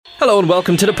Hello and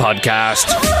welcome to the podcast.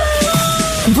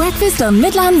 Breakfast on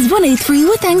Midlands 183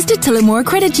 with thanks to Tullamore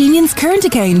Credit Union's current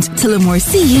account,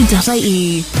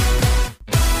 tullamorecu.ie.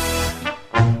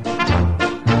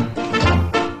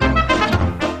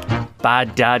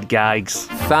 Bad dad gags.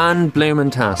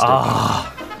 Fan-bloomin-tastic.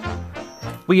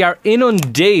 We are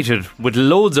inundated with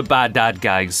loads of bad dad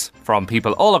gags from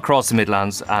people all across the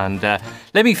Midlands. And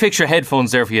let me fix your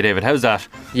headphones there for you, David. How's that?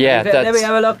 Yeah, let me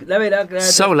have a look. Let me look.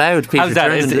 So loud, Peter. How's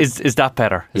that? Is that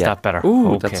better? Is that better?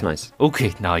 Ooh, okay. That's nice.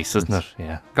 Okay, nice, isn't it?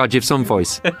 Yeah. God, you've some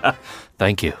voice.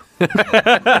 Thank you. Big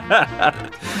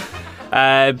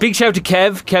shout to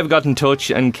Kev. Kev got in touch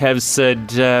and Kev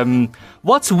said,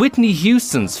 what's Whitney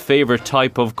Houston's favourite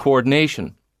type of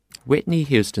coordination? Whitney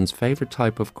Houston's favourite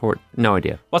type of No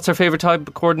idea. What's her favourite type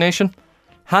of coordination?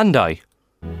 Hand-eye.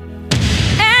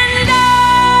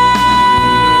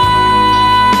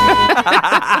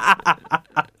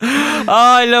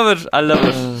 I love it.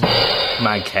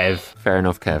 Man, Kev. Fair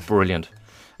enough, Kev. Brilliant.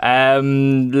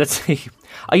 Let's see.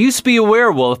 I used to be a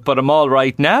werewolf, but I'm all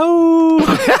right now.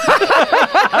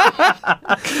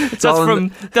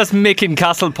 That's Mick in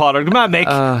Castlepotter. Come on,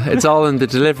 Mick. It's all in the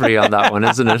delivery on that one,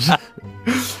 isn't it?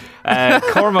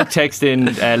 Cormac texted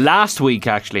in last week,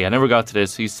 actually. I never got to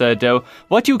this. He said,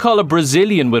 what do you call a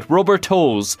Brazilian with rubber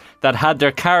toes that had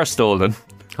their car stolen?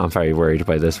 I'm very worried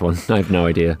by this one. I have no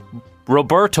idea.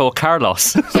 Roberto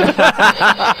Carlos.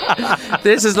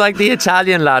 This is like the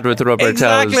Italian lad with the rubber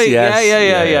exactly. toes.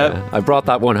 Yes. Yeah. I brought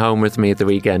that one home with me at the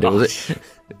weekend.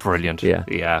 Brilliant. Yeah.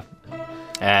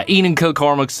 Ian in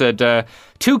Kilcormac said,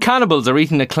 two cannibals are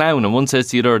eating a clown and one says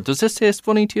to the other, does this taste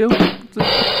funny to you?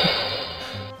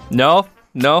 No.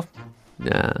 Yeah.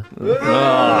 Oh, come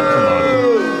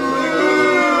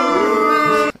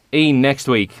on. Ian, next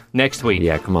week.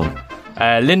 Yeah, come on.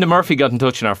 Linda Murphy got in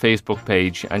touch on our Facebook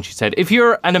page and she said, if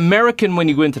you're an American when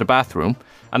you go into the bathroom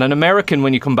and an American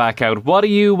when you come back out, what are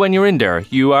you when you're in there?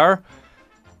 You are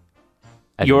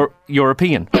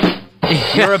European.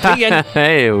 European.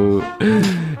 Hey,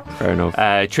 fair enough.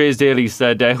 Trace Daly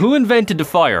said, who invented the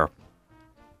fire?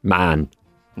 Man.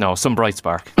 No, some bright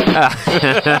spark.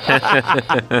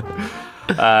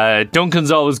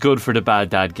 Duncan's always good for the bad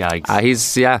dad gags. He's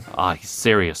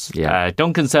serious. Yeah.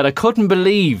 Duncan said, I couldn't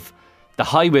believe the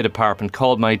highway department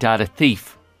called my dad a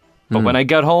thief. But when I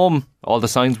got home, all the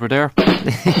signs were there.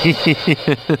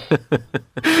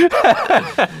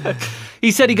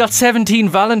 He said he got 17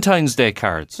 Valentine's Day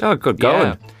cards. Oh, good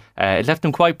going. Yeah. It left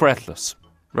him quite breathless.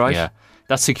 Right. Yeah.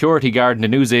 That security guard and the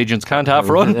newsagents can't half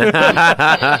run. A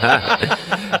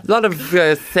lot of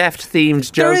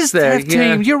theft-themed jokes there. There is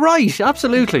theft-themed. You're right.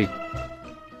 Absolutely.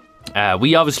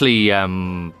 We obviously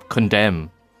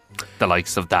condemn the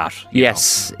likes of that.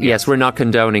 Yes, we're not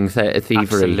condoning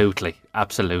thievery.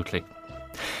 Absolutely.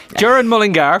 Jared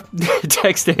Mullingar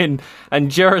texted in and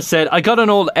Jared said, I got an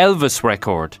old Elvis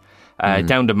record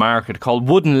down the market called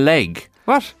Wooden Leg.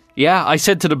 What? Yeah, I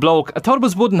said to the bloke, I thought it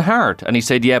was Wooden Heart. And he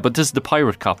said, yeah, but this is the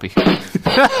pirate copy.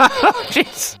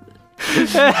 Jeez.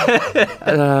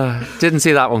 Didn't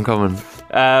see that one coming.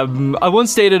 I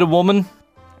once dated a woman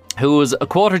who was a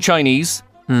quarter Chinese,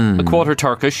 a quarter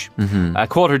Turkish, a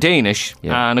quarter Danish,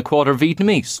 and a quarter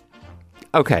Vietnamese.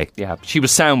 Okay. Yeah, she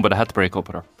was sound, but I had to break up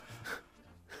with her.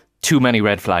 Too many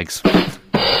red flags.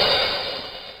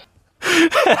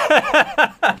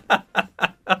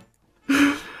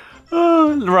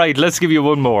 Right, let's give you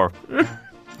one more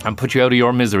and put you out of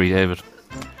your misery, David.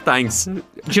 Thanks. Do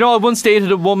you know, I once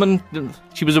dated a woman.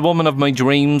 She was a woman of my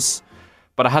dreams,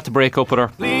 but I had to break up with her.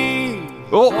 Please.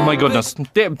 Oh my goodness.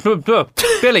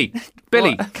 Billy,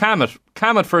 calm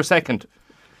it for a second.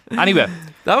 Anyway,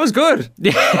 that was good.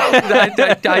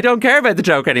 I don't care about the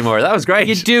joke anymore. That was great.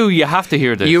 You have to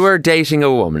hear this. You were dating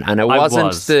a woman and it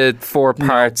wasn't the 4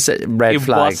 parts red flag. It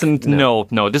wasn't, no.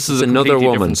 This is another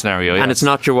woman. Different scenario. Yes. And it's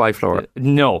not your wife, Laura.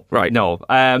 No. Right. No,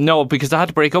 because I had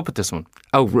to break up with this one.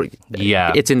 Oh, right.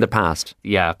 Yeah. It's in the past.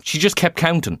 Yeah. She just kept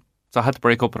counting. So I had to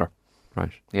break up with her.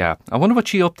 Right. Yeah. I wonder what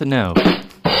she's up to now.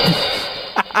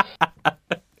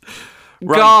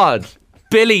 Right. God.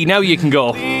 Billy, now you can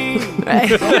go.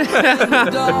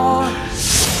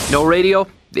 No radio?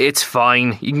 It's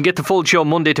fine. You can get the full show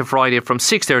Monday to Friday from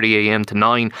 6:30am to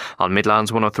 9 on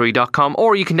midlands103.com,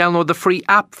 or you can download the free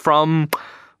app from,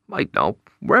 I don't know,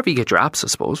 wherever you get your apps, I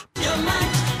suppose.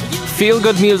 Feel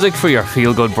good music for your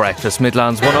feel good breakfast.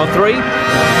 Midlands 103.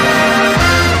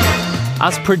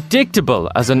 As predictable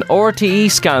as an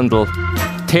RTE scandal,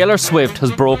 Taylor Swift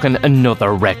has broken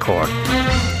another record.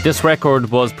 This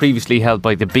record was previously held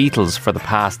by the Beatles for the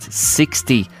past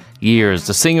 60 years.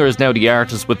 The singer is now the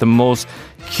artist with the most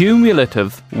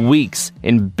cumulative weeks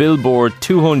in Billboard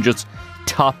 200's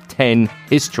top 10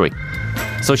 history.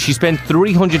 So she spent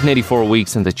 384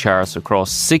 weeks in the charts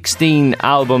across 16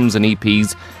 albums and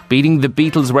EPs, beating the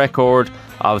Beatles' record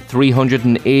of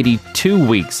 382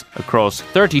 weeks across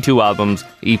 32 albums,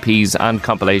 EPs and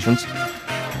compilations.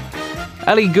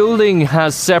 Ellie Goulding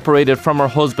has separated from her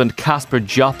husband Casper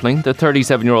Joplin. The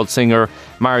 37-year-old singer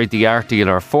married the art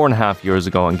dealer 4.5 years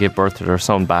ago and gave birth to their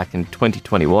son back in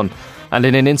 2021. And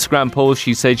in an Instagram post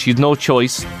she said she's no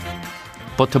choice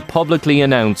but to publicly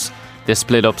announce they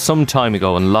split up some time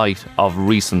ago in light of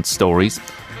recent stories.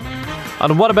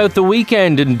 And what about the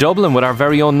weekend in Dublin with our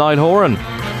very own Niall Horan?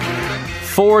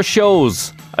 4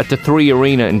 shows at the 3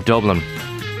 Arena in Dublin.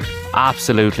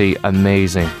 Absolutely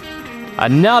amazing.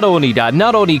 And not only that,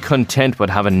 not only content with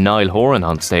having Niall Horan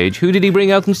on stage, who did he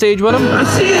bring out on stage with him? I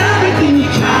see everything you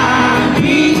can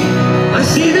be. I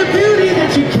see the beauty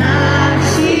that you can't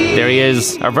see. There he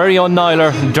is, our very own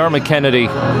Nialler, Dermot Kennedy,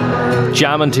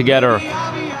 jamming together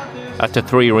at the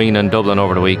 3 Arena in Dublin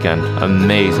over the weekend.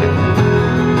 Amazing.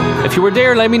 If you were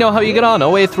there, let me know how you get on.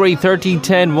 083 30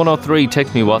 10 103.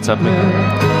 Text me, WhatsApp me.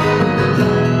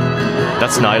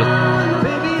 That's Niall.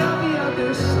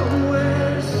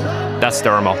 That's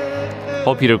Dermo.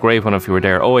 Hope you did a great one if you were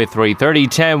there. 083 30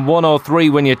 10 103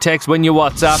 when you text, when you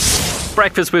WhatsApp.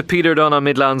 Breakfast with Peter Dunne on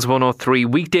Midlands 103.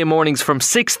 Weekday mornings from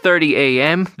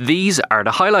 6:30am. These are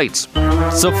the highlights.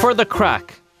 So for the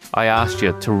crack, I asked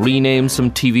you to rename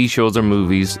some TV shows or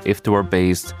movies if they were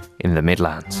based in the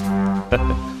Midlands.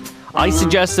 I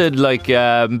suggested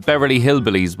Beverly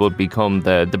Hillbillies would become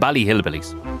the Bally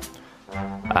Hillbillies.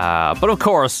 But of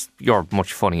course, you're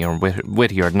much funnier and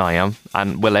wittier than I am,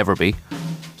 and will ever be.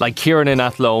 Like Kieran in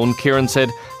Athlone, Kieran said,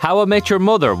 How I Met Your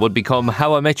Mother would become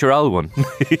How I Met Your Alwyn.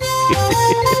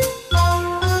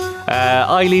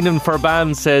 Eileen in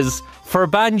Furban says,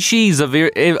 Furbanshees of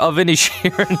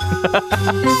Inisherin.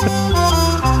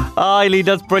 Eileen,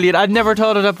 that's brilliant. I'd never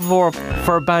thought of that before.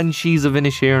 Furbanshees of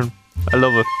Inisherin. I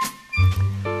love it.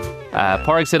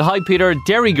 Park said, Hi Peter,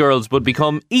 Derry Girls would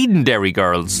become Eden Derry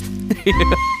Girls.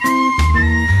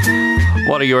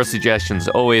 What are your suggestions?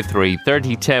 083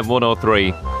 30 10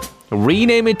 103.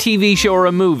 Rename a TV show or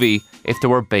a movie if they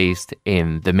were based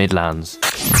in the Midlands.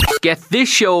 Get this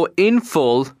show in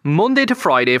full Monday to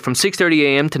Friday from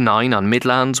 6:30am to 9 on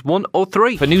Midlands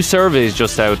 103. A new survey is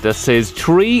just out that says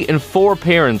 3 in 4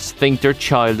 parents think their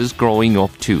child is growing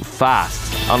up too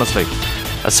fast. Honestly.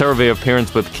 A survey of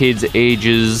parents with kids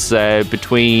ages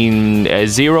between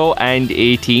 0 and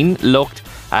 18 looked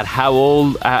at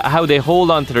how they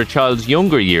hold on to their child's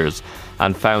younger years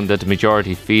and found that the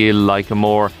majority feel like a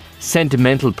more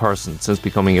sentimental person since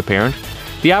becoming a parent.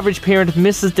 The average parent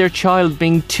misses their child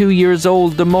being 2 years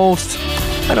old the most.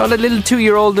 I know, the little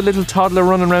 2-year-old, the little toddler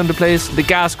running around the place, the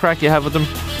gas crack you have with them.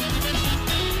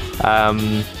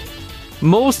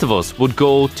 Most of us would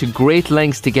go to great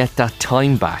lengths to get that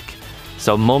time back.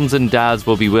 So mums and dads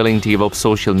will be willing to give up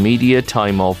social media,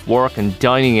 time off work and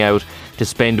dining out to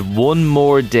spend one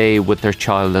more day with their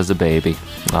child as a baby.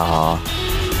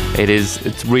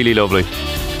 It's really lovely.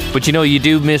 But you know, you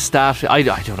do miss that. I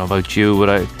don't know about you, but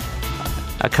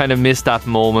I kind of miss that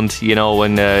moment, you know,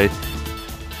 when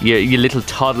your little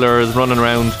toddler is running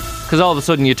around. Because all of a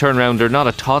sudden you turn around, they're not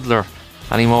a toddler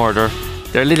anymore. They're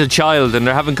a little child and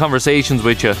they're having conversations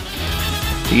with you.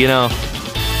 You know,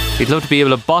 you'd love to be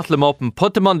able to bottle them up and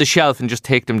put them on the shelf and just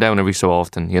take them down every so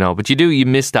often, you know. But you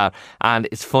miss that. And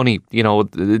it's funny, you know,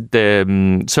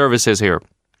 the service says here,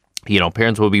 you know,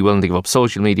 parents will be willing to give up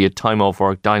social media, time off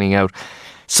work, dining out.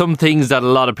 Some things that a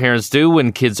lot of parents do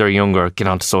when kids are younger, get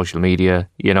onto social media,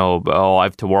 you know, I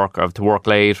have to work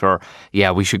late, or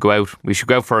yeah, we should go out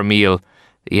for a meal,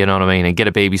 you know what I mean, and get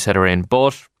a babysitter in.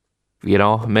 But, you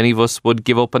know, many of us would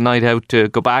give up a night out to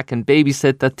go back and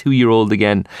babysit that 2-year-old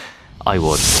again. I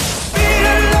would.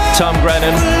 Tom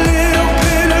Grennan,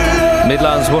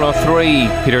 Midlands 103,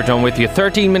 Peter Dunne with you.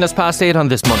 13 minutes past 8 on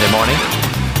this Monday morning.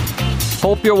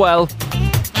 Hope you're well.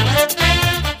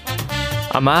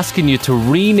 I'm asking you to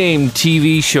rename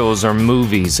TV shows or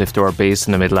movies if they were based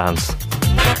in the Midlands.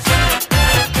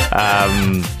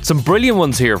 Some brilliant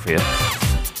ones here for you.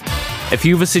 If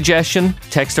you have a suggestion,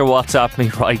 text or WhatsApp me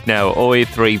right now.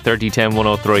 083 30 10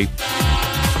 103.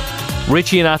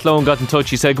 Richie in Athlone got in touch.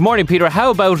 He said, Good morning, Peter.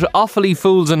 How about Offaly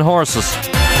Fools and Horses?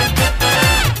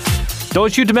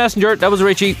 Don't shoot the messenger. That was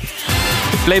Richie.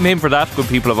 Blame him for that. Good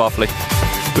people of Offaly.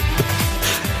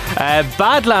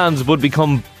 Badlands would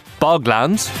become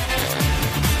Boglands.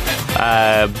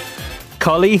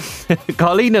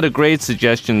 Colleen had a great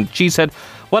suggestion. She said,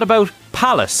 what about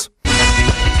Palace?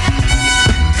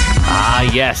 Ah,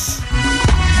 yes.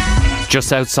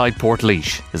 Just outside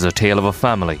Portlaoise is a tale of a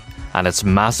family and its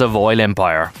massive oil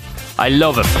empire. I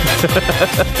love it.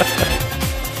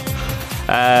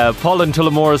 Paul in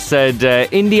Tullamore said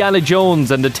Indiana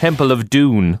Jones and the Temple of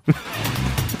Doom.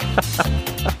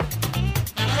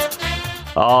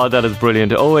 Oh, that is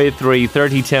brilliant. 083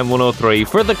 3010 103.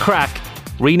 For the crack,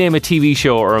 rename a TV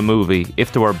show or a movie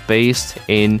if they were based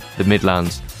in the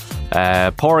Midlands.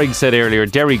 Porrig said earlier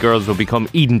Derry Girls will become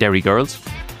Eden Derry Girls.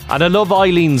 And I love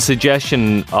Eileen's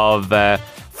suggestion of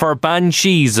for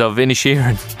Banshees of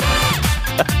Inisherin.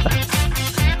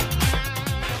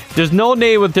 There's no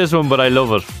name with this one, but I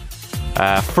love it.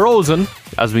 Frozen,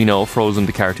 as we know, Frozen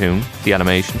the cartoon, the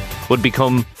animation, would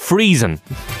become Friesen.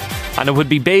 And it would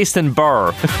be based in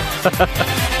Burr.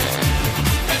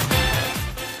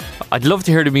 I'd love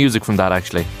to hear the music from that,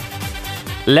 actually.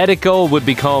 Let It Go would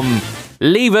become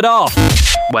Leave It Off.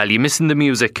 Well, you're missing the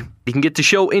music. You can get the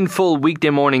show in full weekday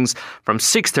mornings from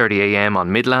 6:30am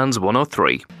on Midlands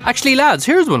 103. Actually, lads,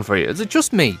 here's one for you. Is it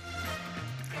just me?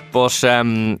 But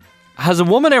has a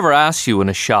woman ever asked you in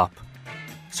a shop,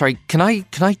 sorry, can I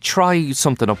try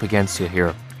something up against you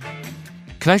here?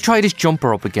 Can I try this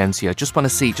jumper up against you? I just want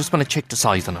to check the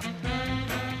size on it.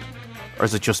 Or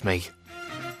is it just me?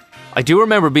 I do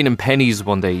remember being in Penny's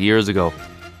one day years ago,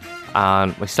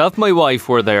 and myself and my wife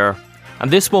were there,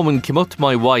 and this woman came up to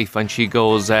my wife and she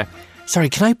goes, sorry,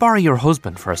 can I borrow your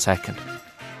husband for a second?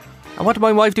 And what did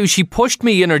my wife do? She pushed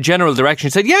me in her general direction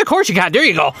and said, yeah, of course you can, there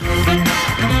you go.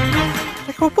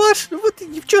 I go, what?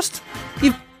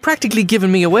 You've practically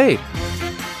given me away.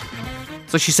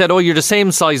 So she said, oh, you're the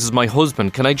same size as my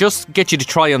husband. Can I just get you to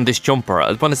try on this jumper?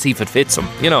 I want to see if it fits him,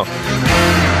 you know.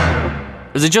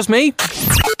 Is it just me?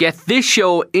 Get this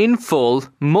show in full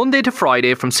Monday to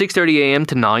Friday from 6:30am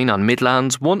to 9 on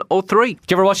Midlands 103.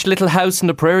 Did you ever watch Little House on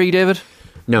the Prairie, David?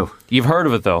 No. You've heard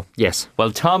of it though? Yes.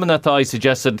 Well, Tom and Athai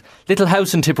suggested Little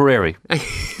House in Tipperary.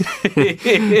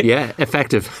 Yeah,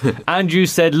 effective. Andrew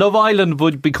said Love Island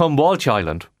would become Walsh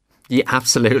Island. Yeah,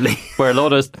 absolutely. Where a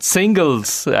lot of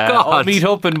singles all meet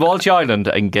up in Walsh Island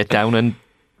and get down and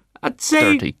I'd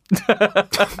say dirty.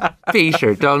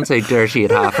 Peter, don't say dirty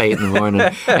at 8:30 in the morning.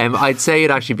 I'd say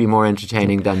it'd actually be more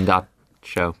entertaining than that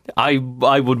show. I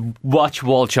would watch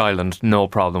Walsh Island, no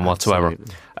problem whatsoever.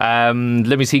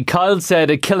 Let me see. Kyle said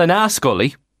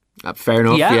Killinascully. Fair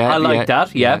enough. Yeah, I like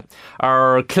that. Yeah.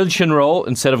 Or Kilchinroe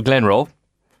instead of Glenroe.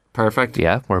 Perfect.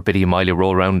 Yeah, where Biddy and Miley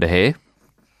roll round the hay.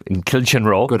 In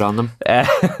Kilchinroe. Good on them.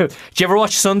 Do you ever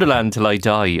watch Sunderland Till I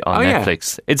Die on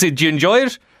Netflix? Yeah. Do you enjoy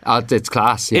it? It's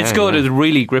class. Yeah, it's good. Yeah. It's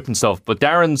really gripping stuff. But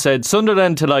Darren said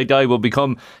Sunderland Till I Die will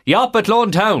become Yop at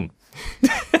Lone Town.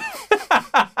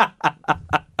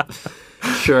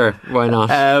 Sure, why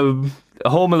not?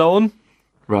 Home Alone.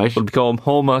 Right. Will become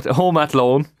Home at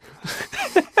Lone.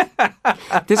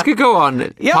 This could go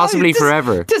on possibly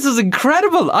forever. This is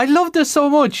incredible. I love this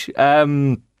so much.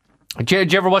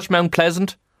 Did you ever watch Mount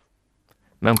Pleasant?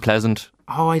 Mount Pleasant.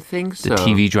 Oh, I think so. The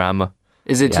TV drama.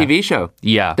 Is it a TV show?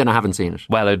 Yeah. Then I haven't seen it.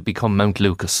 Well, it'd become Mount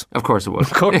Lucas. Of course it would.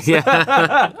 Of course.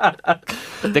 Yeah.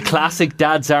 The classic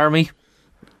Dad's Army.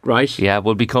 Right. Yeah,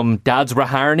 will become Dad's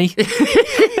Raharney.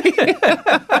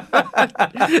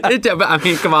 I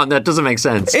mean, come on, that doesn't make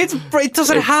sense. It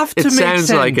doesn't have to make sense. It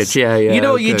sounds like it, yeah. You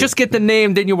know, okay. you just get the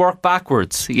name, then you work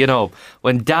backwards. You know,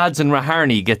 when Dads and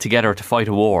Raharney get together to fight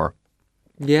a war.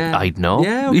 Yeah. I'd know.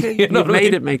 Yeah, okay. You know You've made I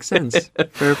mean? it make sense.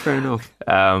 Fair enough.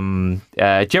 Do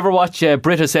you ever watch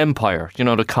British Empire? You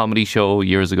know, the comedy show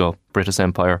years ago, British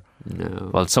Empire?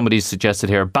 No. Well, somebody suggested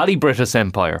here, Bally British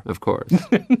Empire. Of course.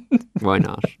 Why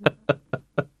not?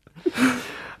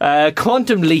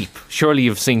 Quantum Leap. Surely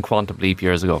you've seen Quantum Leap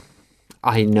years ago.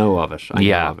 I know of it. I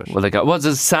know of it. Well, was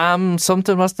it Sam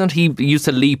something, wasn't it? He used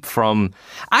to leap from...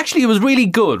 Actually, it was really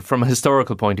good from a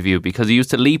historical point of view because he used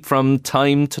to leap from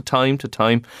time to time to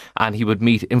time and he would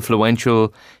meet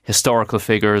influential historical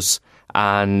figures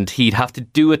and he'd have to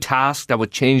do a task that would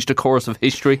change the course of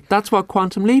history. That's what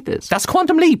Quantum Leap is? That's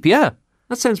Quantum Leap, yeah.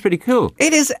 That sounds pretty cool.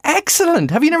 It is excellent.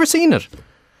 Have you never seen it?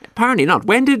 Apparently not.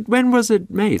 When was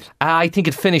it made? I think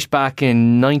it finished back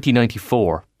in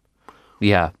 1994.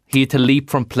 Yeah, he had to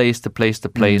leap from place to place to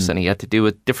place and he had to do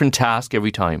a different task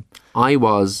every time. I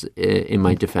was, in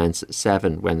my defence,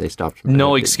 7 when they stopped.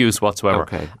 No excuse whatsoever.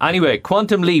 Okay. Anyway,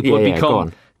 Quantum Leap would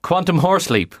become Quantum Horse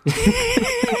Leap.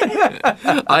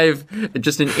 I've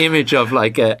just an image of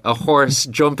like a horse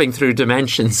jumping through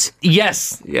dimensions.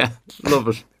 Yes. Yeah, love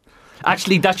it.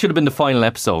 Actually, that should have been the final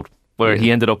episode where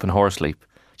he ended up in Horse Leap.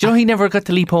 Do you know he never got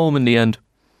to leap home in the end?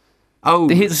 Oh,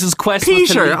 his quest was to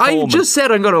Peter, leap home. I just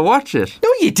said I'm going to watch it. No,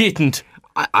 you didn't.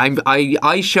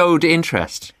 I showed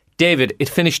interest. David, it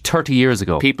finished 30 years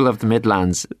ago. People of the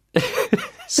Midlands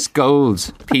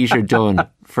scolds Peter Dunne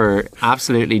for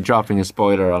absolutely dropping a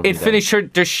spoiler on me. It finished.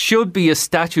 There should be a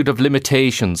statute of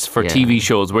limitations for TV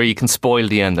shows where you can spoil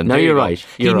the ending. No, you're right.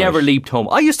 He never leaped home.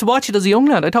 I used to watch it as a young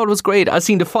lad. I thought it was great. I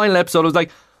seen the final episode. I was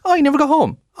like, oh, he never got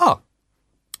home. Oh,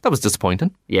 that was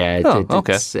disappointing. Yeah,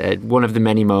 it's one of the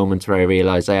many moments where I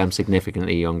realised I am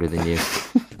significantly younger than you.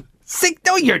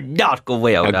 No, you're not. Go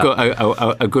way out with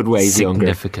that. A good ways younger.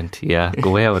 Significant, yeah.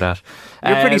 Go way out with that.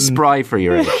 You're pretty spry for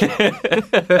your age.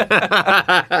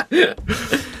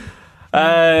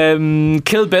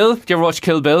 Kill Bill. Did you ever watch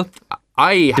Kill Bill?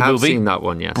 I have seen that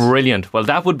one, yes. Brilliant. Well,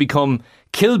 that would become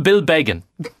Kill Bill Begging.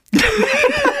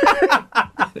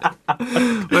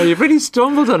 Well, you've really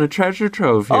stumbled on a treasure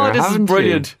trove here. Oh, this is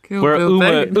brilliant. Where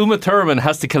Uma Thurman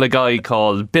has to kill a guy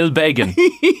called Bill Beggin,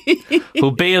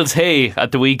 who bales hay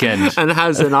at the weekend and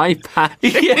has an eye patch.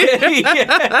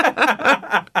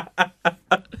 Yeah.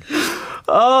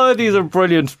 Oh, these are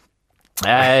brilliant.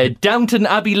 Downton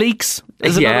Abbey Leaks.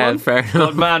 Is another one? Fair enough.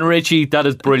 Good man, Richie. That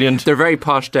is brilliant. They're very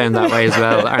posh down that way as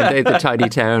well, aren't they? The tidy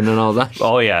town and all that.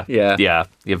 Oh, yeah. Yeah,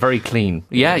 very clean.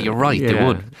 Yeah, you're right. They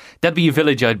would. That'd be a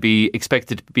village I'd be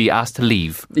expected to be asked to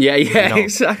leave. Yeah,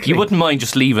 exactly. You wouldn't mind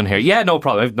just leaving here. Yeah, no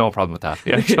problem. No problem with that.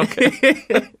 Yeah,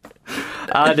 okay.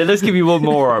 Then let's give you one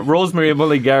more. Rosemary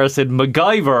Mullingar said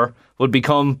MacGyver would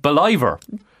become Believer.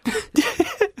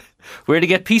 Where to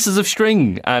get pieces of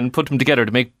string and put them together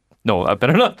to make... No, I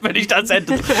better not finish that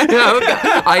sentence.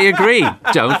 I agree.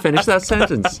 Don't finish that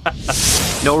sentence.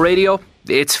 No radio?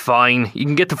 It's fine. You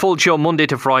can get the full show Monday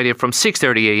to Friday from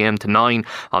 6:30am to 9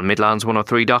 on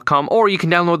Midlands103.com, or you can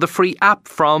download the free app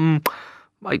from,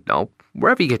 I don't know,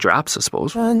 wherever you get your apps, I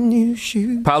suppose.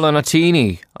 Paolo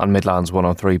Nutini on Midlands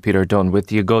 103. Peter Dunne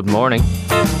with you. Good morning.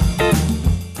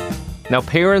 Now,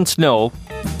 parents know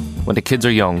when the kids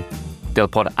are young, they'll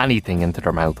put anything into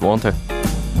their mouth, won't they?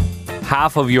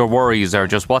 Half of your worries are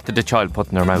just, what did the child put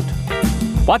in their mouth?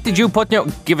 What did you put in your...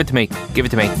 Give it to me. Give it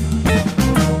to me.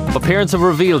 But parents have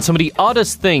revealed some of the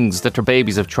oddest things that their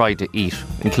babies have tried to eat,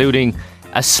 including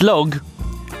a slug,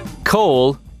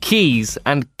 coal, keys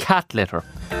and cat litter.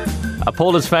 A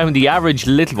poll has found the average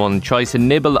little one tries to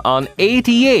nibble on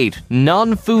 88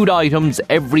 non-food items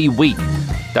every week.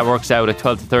 That works out at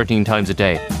 12 to 13 times a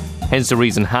day. Hence the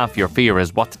reason half your fear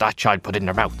is, what did that child put in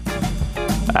their mouth?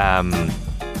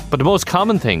 But the most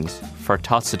common things for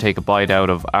tots to take a bite out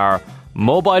of are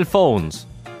mobile phones,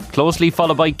 closely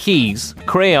followed by keys,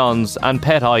 crayons and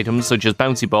pet items such as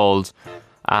bouncy balls,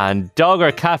 and dog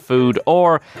or cat food,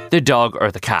 or the dog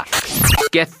or the cat.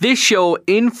 Get this show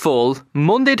in full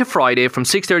Monday to Friday from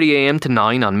 6:30am to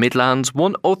 9 on Midlands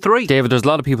 103. David, there's a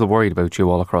lot of people worried about you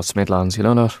all across the Midlands, you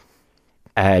know that?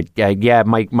 Yeah,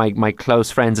 my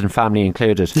close friends and family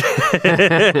included.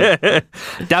 That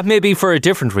may be for a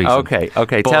different reason. Okay.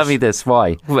 Tell me this.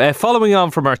 Why? Following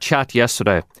on from our chat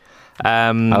yesterday.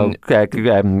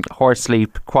 Horse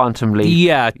sleep, quantum leap.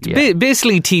 Yeah.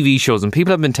 Basically TV shows, and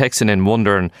people have been texting in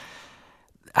wondering,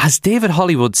 has David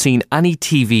Hollywood seen any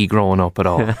TV growing up at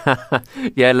all?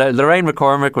 Yeah, Lorraine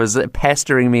McCormick was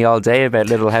pestering me all day about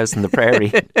Little House on the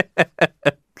Prairie.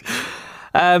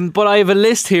 But I have a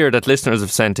list here that listeners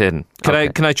have sent in.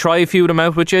 Can I try a few of them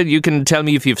out with you? You can tell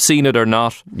me if you've seen it or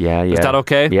not. Yeah. Is that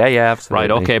okay? Yeah, absolutely.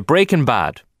 Right, okay. Breaking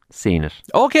Bad. Seen it.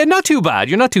 Okay, not too bad.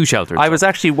 You're not too sheltered. I was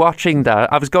actually watching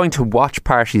that. I was going to watch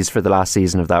parties for the last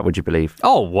season of that, would you believe?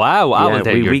 Oh, wow.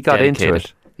 We got into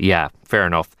it. Yeah, fair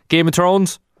enough. Game of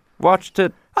Thrones? Watched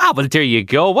it. Well, there you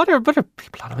go. What are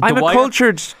people on I'm a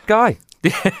cultured guy.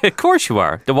 Of course you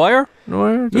are. The Wire?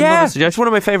 Yeah, it's one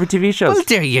of my favourite TV shows. Well,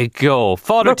 there you go.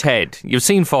 Father Ted. You've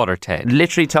seen Father Ted.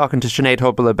 Literally talking to Sinead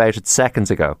Hubble about it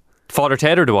seconds ago. Father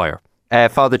Ted or The Wire?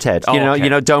 Father Ted. Oh, you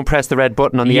know, don't press the red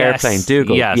button on the airplane.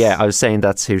 Dougal. Yes. Yeah, I was saying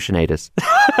that's who Sinead is.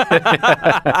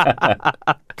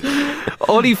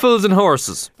 Only Fools and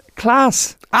Horses.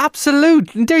 Class.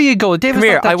 Absolute. There you go. David's Come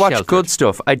here, not that I watch sheltered. good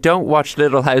stuff. I don't watch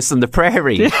Little House on the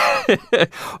Prairie.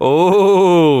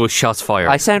 Oh, shots fired.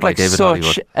 I sound like David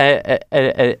such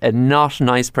a not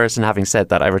nice person having said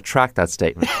that. I retract that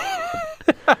statement.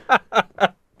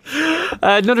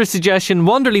 Another suggestion,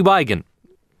 Wanderly Wagon.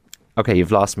 Okay,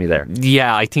 you've lost me there.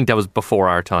 Yeah, I think that was before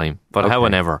our time, but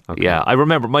however. Okay. Yeah, I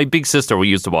remember my big sister, we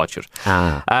used to watch it.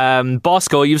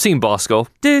 Bosco, you've seen Bosco.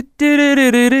 Yeah.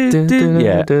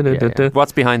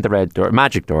 What's behind the red door?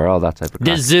 Magic door, all that type of crap.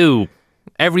 The Zoo.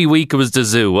 Every week it was the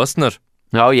Zoo, wasn't it?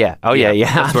 Oh yeah.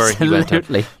 That's where he went.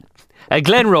 Absolutely.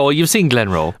 Glenroe, you've seen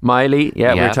Glenroe. Miley, we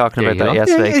were talking about that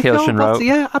yesterday. Kilshan Row.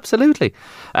 Yeah, absolutely.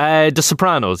 The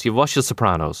Sopranos, you've watched The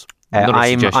Sopranos.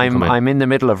 I'm in the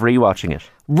middle of rewatching it.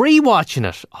 Rewatching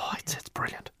it? Oh, it's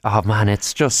brilliant. Oh man,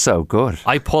 it's just so good.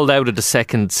 I pulled out of the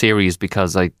second series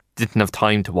because the didn't have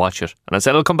time to watch it. And I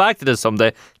said, I'll come back to this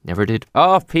someday. Never did.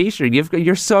 Oh, Peter,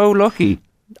 you're so lucky.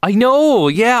 I know,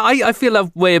 yeah. I feel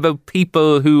that way about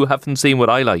people who haven't seen what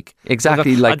I like.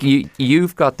 Exactly, like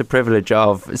you've got the privilege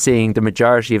of seeing the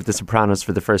majority of The Sopranos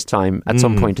for the first time at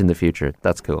some point in the future.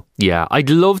 That's cool. Yeah, I'd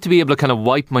love to be able to kind of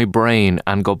wipe my brain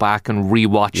and go back and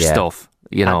rewatch stuff.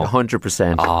 You know,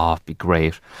 100%. Oh, it'd be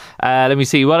great. Let me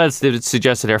see. What else did it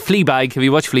suggest there? Fleabag. Have you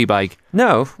watched Fleabag?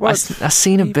 No. I've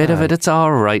seen a bit of it. It's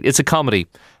all right. It's a comedy.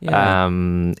 Yeah.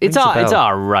 It's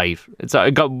all right.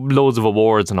 It got loads of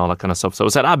awards and all that kind of stuff. So I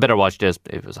said, I better watch this.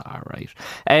 It was all right.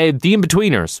 The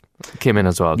In-Betweeners came in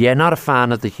as well. Yeah, not a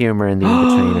fan of the humour in The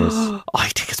In-Betweeners. I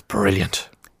think it's brilliant.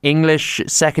 English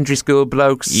secondary school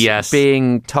blokes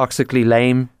being toxically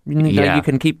lame. You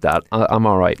can keep that. I'm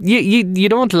all right. You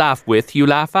don't laugh with, you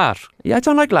laugh at. Yeah, I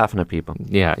don't like laughing at people.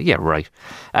 Yeah, right.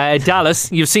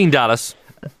 Dallas, you've seen Dallas.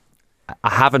 I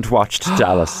haven't watched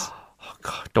Dallas. Oh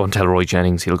God, don't tell Roy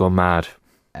Jennings, he'll go mad.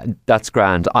 That's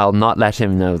grand. I'll not let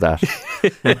him know that.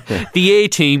 The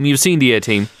A-Team, you've seen the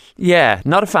A-Team. Yeah,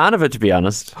 not a fan of it, to be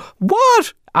honest.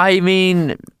 What? I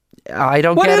mean, I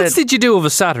don't get it. What else did you do of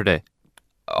a Saturday?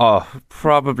 Oh,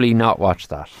 probably not watch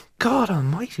that. God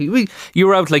almighty. You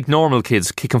were out like normal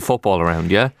kids kicking football around,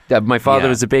 yeah? My father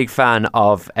was a big fan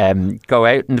of go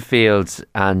out in the fields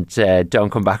and don't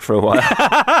come back for a while.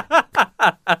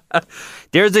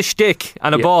 There's a shtick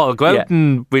and a ball. Go out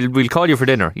and we'll call you for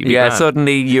dinner.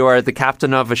 Suddenly you are the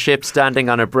captain of a ship standing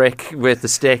on a brick with a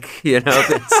stick, you know.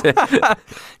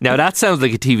 Now that sounds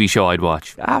like a TV show I'd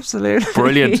watch. Absolutely.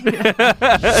 Brilliant.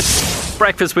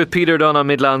 Breakfast with Peter Dunne on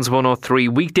Midlands 103.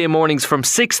 Weekday mornings from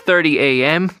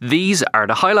 6:30am. These are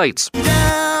the highlights.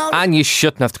 And you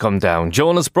shouldn't have to come down.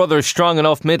 Jonas Brothers, Strong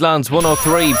Enough, Midlands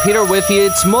 103. Peter with you.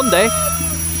 It's Monday.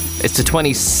 It's the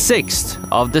 26th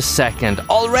of the 2nd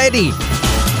already.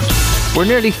 We're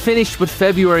nearly finished with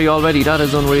February already. That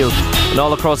is unreal. And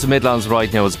all across the Midlands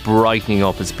right now, it's brightening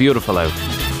up. It's beautiful out.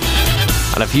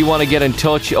 And if you want to get in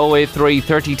touch, 083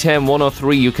 3010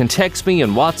 103, you can text me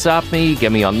and WhatsApp me.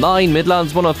 Get me online,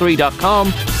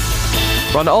 midlands103.com.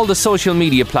 We're on all the social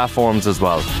media platforms as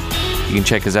well. You can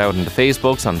check us out on the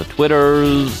Facebooks, on the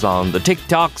Twitters, on the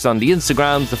TikToks, on the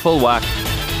Instagrams, the full whack.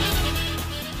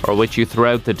 Or with you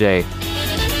throughout the day.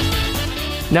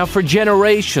 Now, for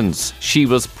generations, she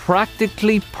was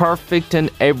practically perfect in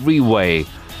every way.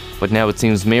 But now it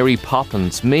seems Mary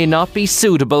Poppins may not be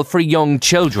suitable for young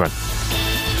children.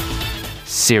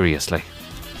 Seriously.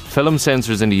 Film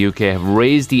censors in the UK have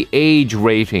raised the age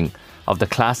rating of the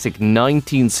classic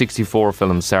 1964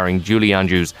 film starring Julie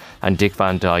Andrews and Dick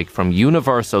Van Dyke from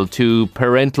universal to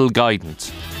parental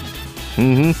guidance.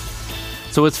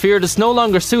 So it's feared it's no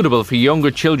longer suitable for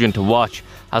younger children to watch,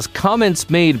 as comments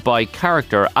made by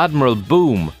character Admiral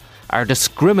Boom are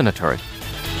discriminatory.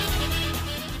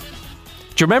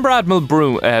 Do you remember Admiral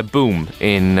Boom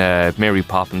in Mary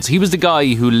Poppins? He was the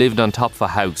guy who lived on top of a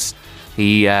house.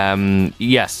 He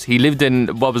lived in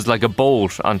what was like a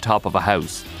boat on top of a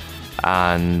house.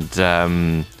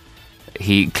 And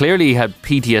he clearly had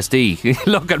PTSD,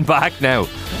 looking back now.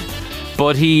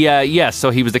 But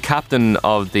so he was the captain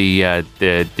of the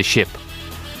ship,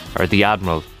 or the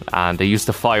admiral, and they used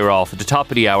to fire off at the top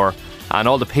of the hour, and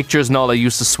all the pictures and all that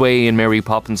used to sway in Mary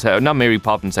Poppins' house, not Mary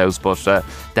Poppins' house, but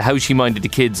the house she minded the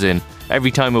kids in.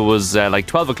 Every time it was like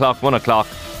 12 o'clock, 1 o'clock,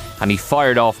 and he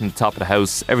fired off from the top of the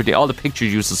house. Every day, all the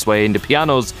pictures used to sway, and the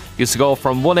pianos used to go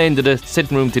from one end of the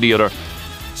sitting room to the other.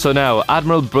 So now,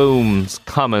 Admiral Boom's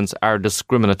comments are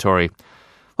discriminatory.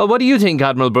 Well, what do you think,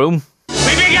 Admiral Boom?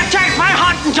 We begin attack by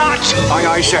Hottentots!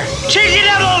 Aye, sir. Cheeky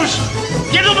devils!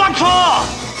 Give them what for!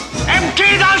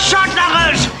 Empty those shot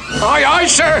knuckles! Aye,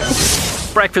 sir.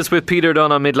 Breakfast with Peter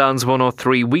Dunne on Midlands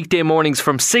 103. Weekday mornings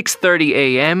from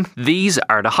 6:30am. These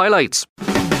are the highlights.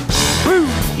 Woo.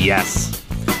 Yes.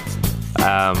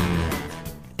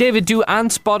 David, do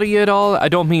ants bother you at all? I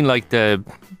don't mean like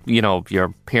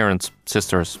your parents'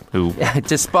 sisters who... I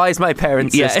despise my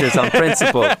parents' sisters on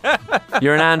principle.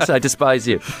 You're an ant, I despise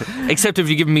you. Except if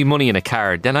you give me money in a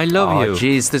card, then I love you. Oh,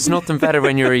 jeez, there's nothing better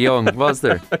when you were young, was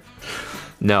there?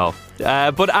 No.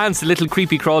 But ants, little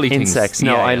creepy crawly things. Insects.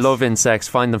 No, I love insects.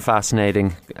 Find them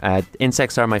fascinating.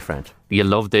 Insects are my friend. You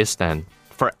love this then.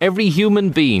 For every human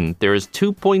being, there is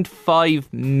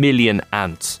 2.5 million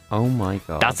ants. Oh my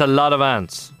God. That's a lot of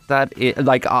ants. That is,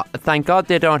 thank God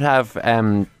they don't have,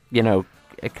 a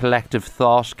collective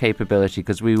thought capability,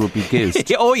 because we would be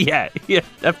goosed. Oh yeah,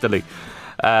 definitely.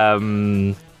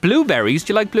 Blueberries.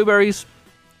 Do you like blueberries?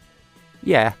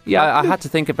 Yeah. I had to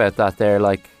think about that there.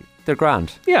 Like, they're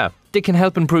grand. Yeah. they can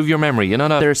help improve your memory. You know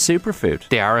that? They're a superfood.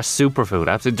 They are a superfood.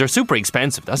 Absolutely. They're super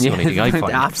expensive. That's the only thing I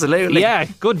find. Absolutely. Yeah,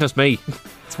 goodness me.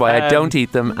 That's why I don't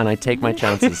eat them and I take my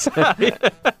chances.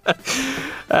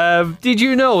 Did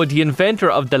you know the inventor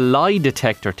of the lie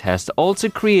detector test also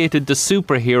created the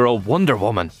superhero Wonder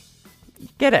Woman?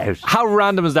 Get out. How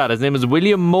random is that? His name is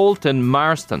William Moulton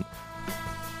Marston.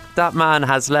 That man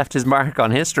has left his mark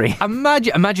on history.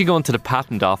 Imagine going to the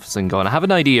patent office and going, I have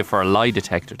an idea for a lie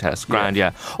detector test. Grand,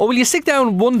 yeah. Oh, will you stick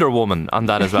down Wonder Woman on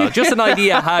that as well? Just an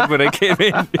idea I had when I came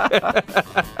in.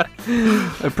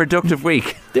 A productive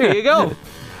week. There you go.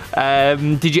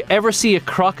 Did you ever see a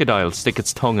crocodile stick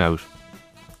its tongue out?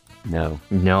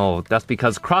 No, that's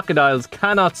because crocodiles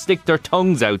cannot stick their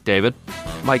tongues out, David.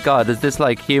 My God, is this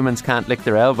like humans can't lick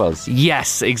their elbows?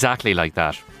 Yes, exactly like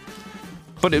that.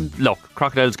 But look,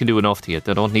 crocodiles can do enough to you.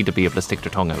 They don't need to be able to stick their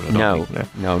tongue out. No.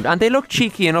 And they look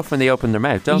cheeky enough when they open their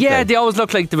mouth, don't they? Yeah, they always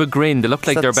look like they have a grin. They look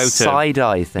like they're about to...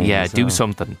 side-eye thing. Yeah, do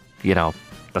something. You know,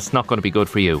 that's not going to be good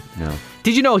for you. No.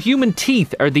 Did you know human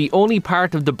teeth are the only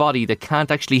part of the body that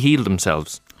can't actually heal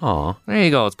themselves? Aw. There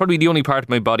you go. It's probably the only part of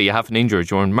my body I haven't injured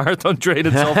during marathon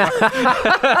training so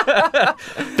far.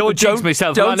 Don't jinx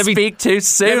myself. Don't speak too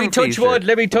soon. Let me touch wood.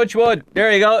 Let me touch wood.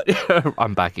 There you go.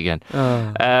 I'm back again.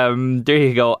 There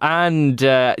you go. And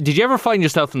did you ever find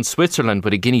yourself in Switzerland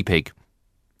with a guinea pig?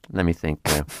 Let me think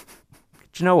now.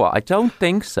 Do you know what? I don't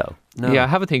think so. No. Yeah,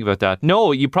 have a think about that.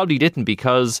 No, you probably didn't,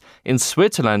 because in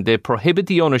Switzerland they prohibit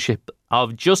the ownership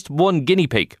of just one guinea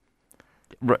pig.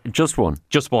 Just one?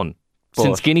 Just one. But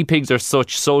since guinea pigs are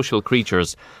such social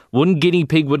creatures, one guinea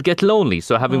pig would get lonely,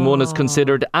 so having one is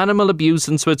considered animal abuse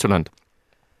in Switzerland.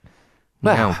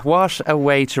 Well, what a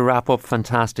way to wrap up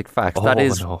fantastic facts. That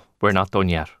is... No, we're not done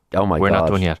yet. Oh my God. We're not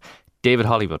done yet. David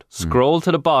Hollywood, scroll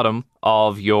to the bottom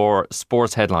of your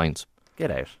sports headlines.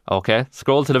 Get out. Okay,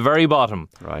 scroll to the very bottom.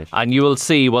 Right. And you will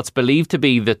see what's believed to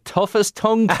be the toughest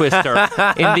tongue twister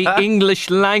in the English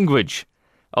language.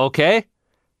 Okay?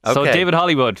 So David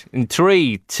Hollywood, in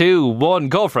 3, 2, 1,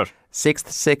 go for it.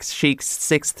 Sixth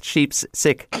sheep's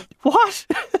sick. What?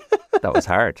 That was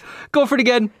hard. Go for it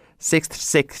again. Sixth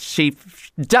sheep.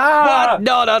 What?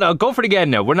 No. Go for it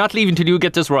again now. We're not leaving till you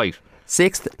get this right.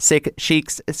 Sixth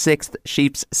sheep's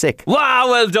sick. Wow,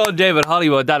 well done, David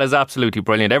Hollywood. That is absolutely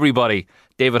brilliant. Everybody,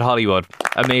 David Hollywood.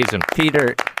 Amazing.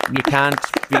 Peter, you can't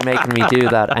be making me do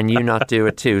that and you not do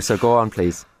it too. So go on,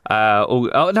 please. No,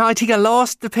 I think I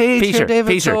lost the page Peter, here, David.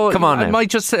 Peter, so come on now. I might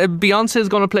just... Beyonce is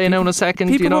going to play now in a second.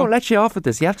 People you know. won't let you off with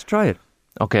this. You have to try it.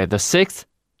 Okay, the sixth...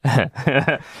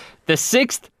 the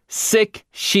sixth sick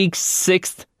sheep's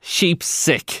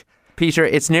sick. Peter,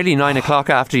 it's nearly 9 o'clock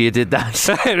after you did that.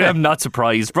 I'm not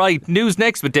surprised. Right, news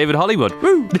next with David Hollywood.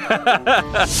 Woo!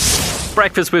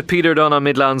 Breakfast with Peter Dunne on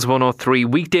Midlands 103.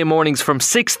 Weekday mornings from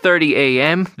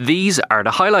 6:30am. These are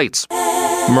the highlights.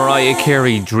 Mariah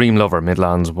Carey, Dream Lover,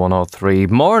 Midlands 103.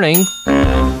 Morning.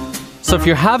 So if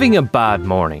you're having a bad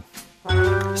morning,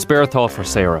 spare a thought for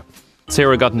Sarah.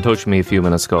 Sarah got in touch with me a few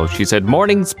minutes ago. She said,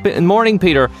 Morning,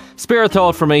 Peter, spare a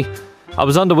thought for me. I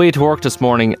was on the way to work this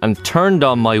morning and turned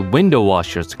on my window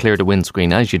washers to clear the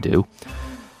windscreen, as you do.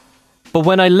 But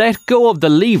when I let go of the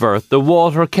lever, the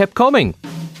water kept coming.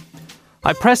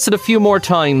 I pressed it a few more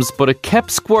times, but it kept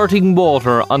squirting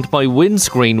water onto my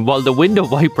windscreen while the window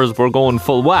wipers were going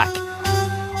full whack.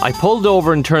 I pulled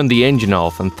over and turned the engine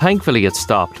off, and thankfully it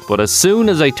stopped. But as soon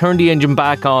as I turned the engine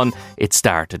back on, it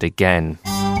started again.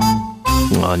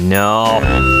 Oh no.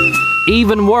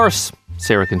 Even worse,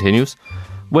 Sarah continues.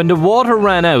 When the water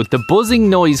ran out, the buzzing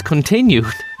noise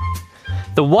continued.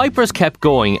 The wipers kept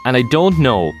going, and I don't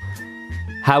know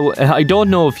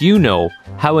if you know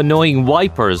how annoying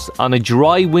wipers on a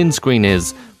dry windscreen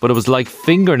is, but it was like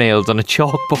fingernails on a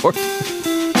chalkboard.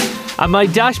 And my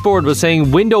dashboard was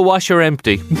saying window washer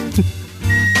empty.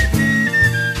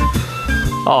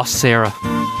 Oh, Sarah.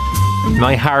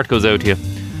 My heart goes out to you.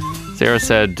 Sarah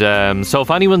said, so if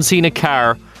anyone's seen a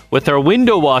car with their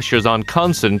window washers on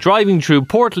constant driving through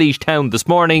Portlaoise town this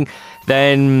morning,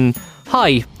 then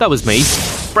hi, that was me.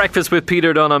 Breakfast with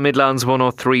Peter Dunne on Midlands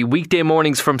 103. Weekday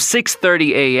mornings from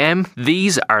 6:30am.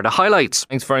 These are the highlights.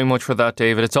 Thanks very much for that,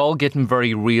 David. It's all getting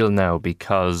very real now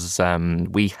because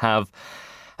we have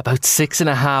about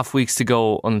 6.5 weeks to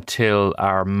go until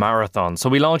our marathon. So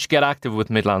we launched Get Active with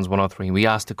Midlands 103. We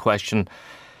asked the question,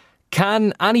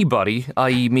 can anybody,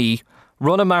 i.e. me,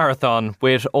 run a marathon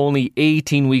with only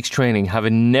 18 weeks training,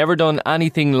 having never done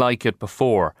anything like it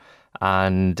before?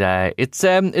 And it's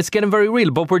getting very real,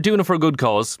 but we're doing it for a good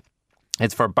cause.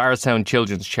 It's for Barstown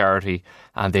Children's Charity,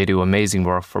 and they do amazing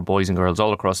work for boys and girls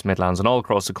all across the Midlands and all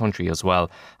across the country as well.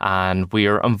 And we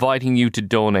are inviting you to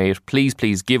donate. Please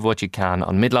give what you can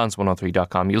on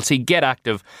midlands103.com. You'll see Get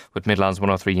Active with Midlands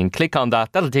 103. You can click on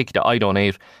that. That'll take you to I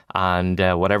Donate, and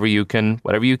whatever you can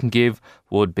give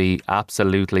would be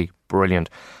absolutely brilliant.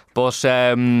 But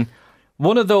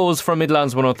one of those from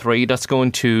Midlands 103 that's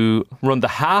going to run the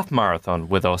half marathon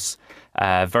with us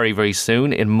very, very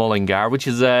soon in Mullingar, which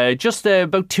is just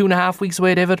about 2.5 weeks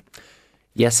away, David.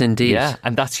 Yes, indeed. Yeah,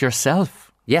 and that's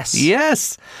yourself. Yes.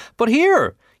 Yes. But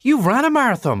here, you ran a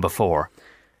marathon before.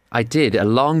 I did, a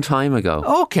long time ago.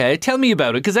 Okay, tell me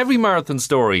about it, because every marathon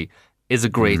story is a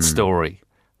great story.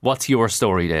 What's your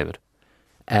story, David?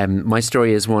 My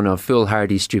story is one of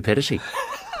foolhardy stupidity.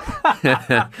 You're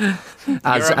a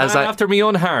man after my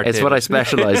own heart. It's David. what I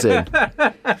specialise in.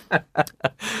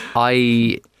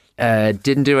 I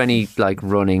didn't do any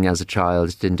running as a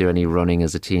child, didn't do any running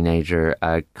as a teenager.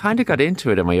 I kind of got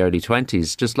into it in my early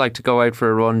 20s, just like to go out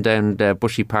for a run down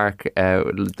Bushy Park,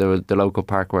 the local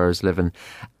park where I was living.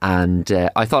 And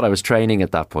I thought I was training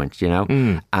at that point,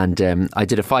 And I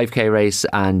did a 5k race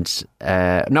and,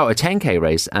 a 10k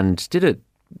race, and did it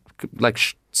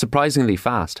surprisingly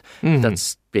fast.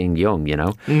 That's being young,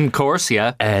 Of course,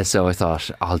 yeah. So I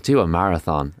thought, I'll do a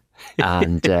marathon.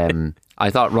 And I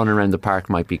thought running around the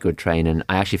park might be good training.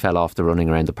 I actually fell off the running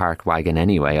around the park wagon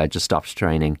anyway. I just stopped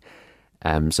training.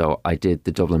 So I did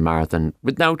the Dublin Marathon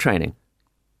with no training.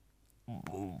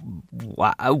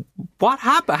 Wow. What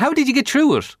happened? How did you get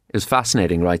through it? It was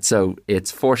fascinating, right? So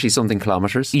it's 40-something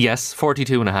kilometres. Yes,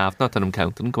 42.5. Not that I'm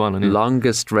counting. Go on. Anyway.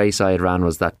 Longest race I had ran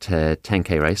was that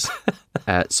 10k race.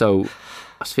 So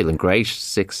I was feeling great.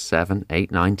 6, 7,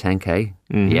 8, 9, 10k.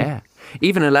 Mm-hmm. Yeah.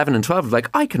 Even 11 and 12,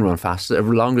 I can run faster,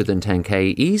 longer than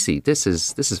 10k, easy. This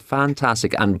is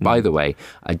fantastic. And by the way,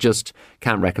 I just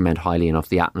can't recommend highly enough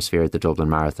the atmosphere at the Dublin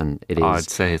Marathon. It is I'd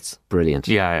say it's brilliant.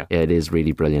 Yeah. It is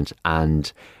really brilliant.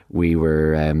 And we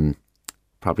were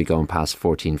probably going past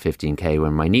 14, 15k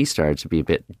when my knee started to be a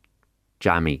bit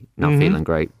jammy, not feeling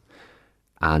great.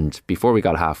 And before we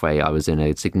got halfway, I was in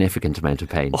a significant amount of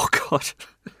pain. Oh, God.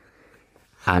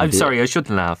 And I'm sorry, I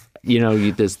shouldn't laugh.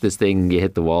 This thing, you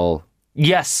hit the wall.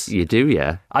 Yes. You do,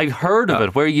 yeah. I've heard of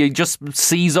it, where you just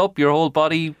seize up, your whole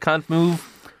body can't move.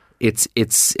 It's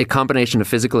a combination of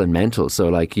physical and mental.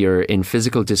 So you're in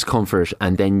physical discomfort,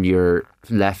 and then you're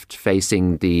left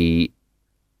facing the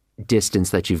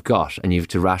distance that you've got, and you have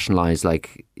to rationalise,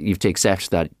 you have to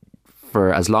accept that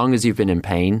for as long as you've been in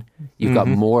pain, you've got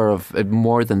more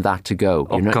than that to go.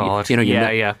 Oh, God.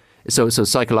 Yeah. So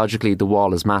psychologically, the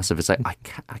wall is massive. It's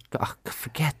like,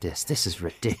 forget this. This is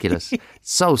ridiculous.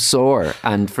 So sore.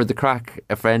 And for the crack,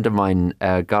 a friend of mine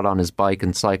got on his bike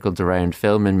and cycled around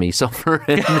filming me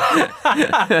suffering.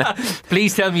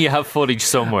 Please tell me you have footage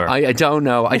somewhere. I don't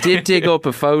know. I did dig up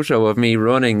a photo of me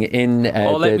running in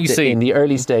let me see. In the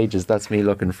early stages. That's me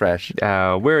looking fresh.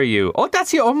 Where are you? Oh,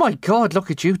 that's you. Oh, my God.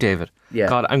 Look at you, David. Yeah.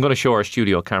 God, I'm going to show our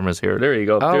studio cameras here. There you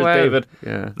go. Oh, There's wow. David.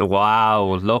 Yeah.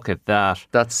 Wow, look at that.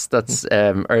 That's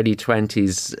early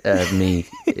 20s me,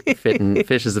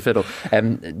 fit as a fiddle.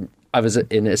 I was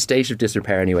in a state of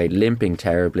disrepair anyway, limping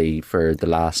terribly for the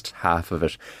last half of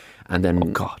it. And then, oh,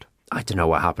 God, I don't know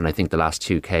what happened. I think the last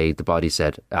 2k, the body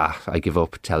said, I give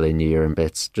up telling you you're in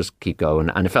bits. Just keep going.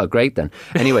 And it felt great then.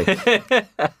 Anyway,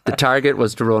 the target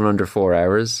was to run under 4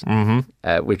 hours,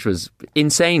 which was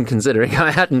insane considering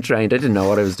I hadn't trained. I didn't know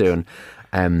what I was doing.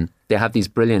 They have these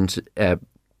brilliant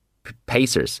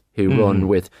pacers who run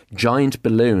with giant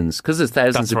balloons, because there's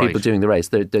thousands of people doing the race.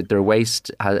 Their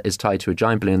waist is tied to a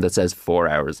giant balloon that says 4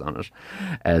 hours on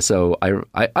it. So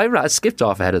I skipped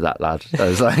off ahead of that lad. I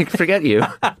was like, forget you.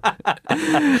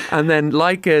 And then,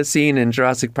 like a scene in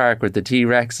Jurassic Park where the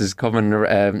T-Rex is coming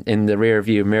in the rear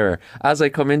view mirror, as I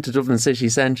come into Dublin city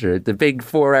centre, the big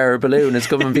 4 hour balloon is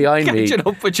coming behind me,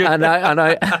 and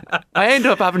I end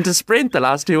up having to sprint the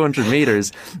last 200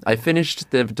 metres. I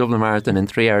finished the Dublin Marathon in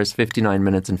 3 hours 59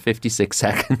 minutes and 56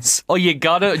 seconds. Oh, you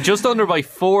got it just under by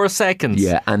 4 seconds.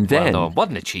 Yeah, and then what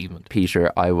an achievement,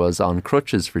 Peter. I was on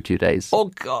crutches for 2 days. Oh,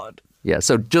 God. Yeah,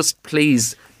 so just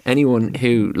please, anyone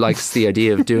who likes the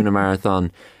idea of doing a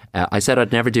marathon, I said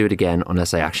I'd never do it again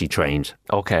unless I actually trained.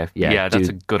 Okay, yeah, that's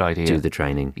a good idea. Do the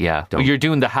training. Yeah, well, you're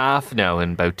doing the half now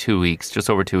in about 2 weeks, just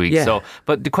over 2 weeks. Yeah. So,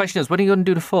 but the question is, when are you going to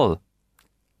do the full?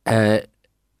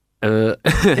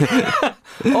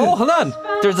 Oh, hold on.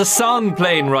 There's a song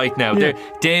playing right now. There,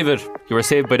 David, you were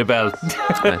saved by the bell.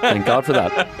 Thank God for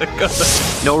that.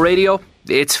 No radio?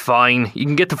 It's fine. You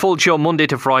can get the full show Monday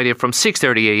to Friday from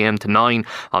 6:30am to 9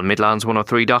 on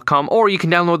midlands103.com, or you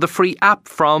can download the free app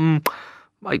from,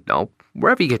 I don't know,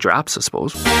 wherever you get your apps, I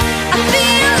suppose.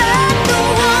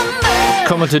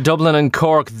 Coming to Dublin and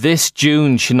Cork this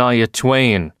June, Shania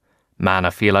Twain. Man, I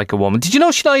Feel Like a Woman. Did you know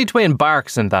Shania Twain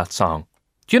barks in that song?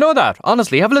 Do you know that?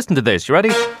 Honestly, have a listen to this. You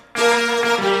ready?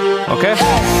 Okay.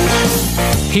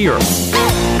 Here.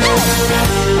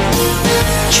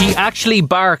 She actually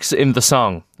barks in the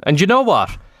song. And you know what?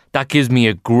 That gives me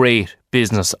a great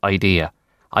business idea.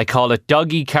 I call it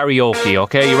doggy karaoke,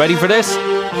 okay? You ready for this?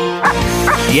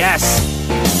 Yes!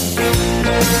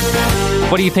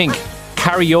 What do you think?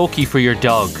 Karaoke for your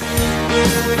dog.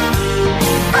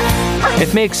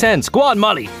 It makes sense. Go on,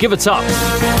 Molly, give it up.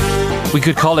 We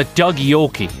could call it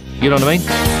doggy-okie. You know what I mean?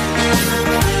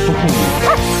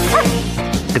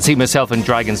 I can see myself in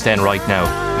Dragon's Den right now.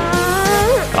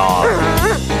 Oh.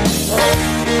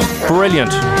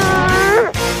 Brilliant.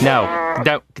 Now,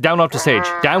 down off the stage.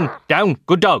 Down.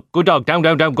 Good dog. Down,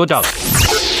 good dog.